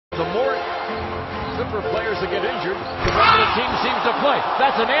for players to get injured. The rest of the team seems to play.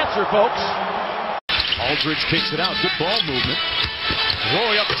 That's an answer, folks. Aldridge kicks it out. Good ball movement.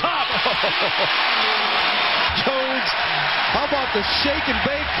 Roy up top. Jones, how about the shake and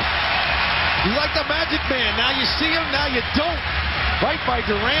bake? You like the Magic Man. Now you see him, now you don't. Right by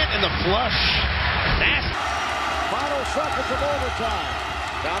Durant and the flush. Nasty. Final seconds of overtime.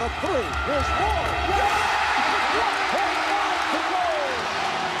 Down to 3. Here's Roy. Yes! 1.9 to go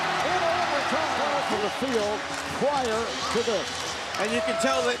in overtime from the field prior to this. And you can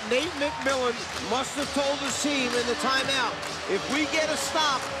tell that Nate McMillan must have told his team in the timeout, if we get a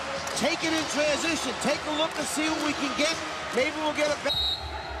stop, take it in transition. Take a look and see what we can get. Maybe we'll get a better.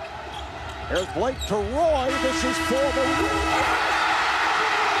 Here's Blake to Roy. This is for the win.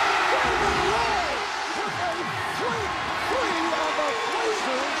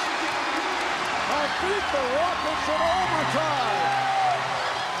 Beat the Rockets in overtime.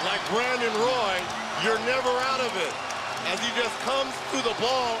 Like Brandon Roy, you're never out of it. As he just comes to the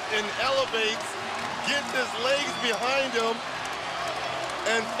ball and elevates, gets his legs behind him,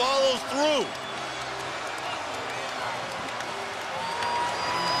 and follows through.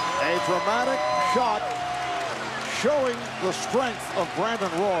 A dramatic shot showing the strength of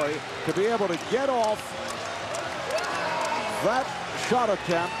Brandon Roy to be able to get off that shot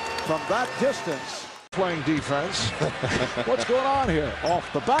attempt from that distance. Playing defense. What's going on here? Off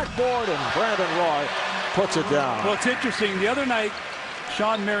the backboard, and Brandon Roy puts it down. Well, it's interesting. The other night,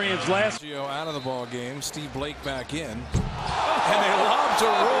 Sean Marion's last out of the ball game. Steve Blake back in, and they lob to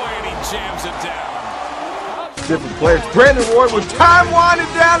Roy, and he jams it down. Different players. Brandon Roy with time winding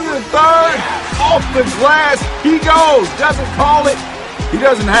down to the third. Off the glass, he goes. Doesn't call it. He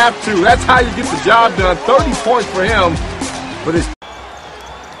doesn't have to. That's how you get the job done. 30 points for him, but it's.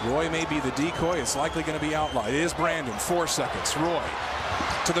 Roy may be the decoy. It's likely going to be outlawed. It is Brandon. 4 seconds. Roy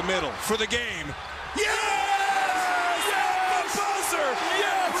to the middle for the game. Yes! Yes! The buzzer!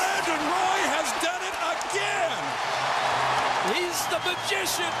 Yes! Brandon Roy has done it again! He's the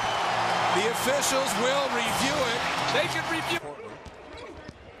magician! The officials will review it. They can review it.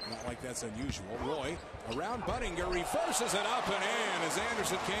 Not like that's unusual. Roy around Budinger reverses it up and in as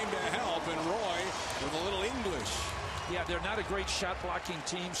Anderson came to help, and Roy with a little English. Yeah, they're not a great shot-blocking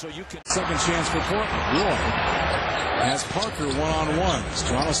team, so you can... Second chance for Portland. Roy has Parker one-on-one.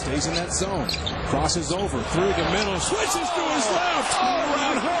 Toronto stays in that zone. Crosses over through the middle. Switches to his left. All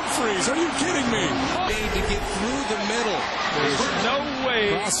around Humphries. Are you kidding me? Need to get through the middle. There's no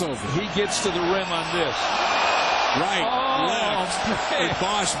way crossover. He gets to the rim on this. Right, left. And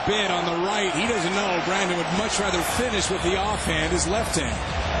Bosch bid on the right. He doesn't know Brandon would much rather finish with the offhand, his left hand.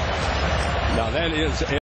 Now that is...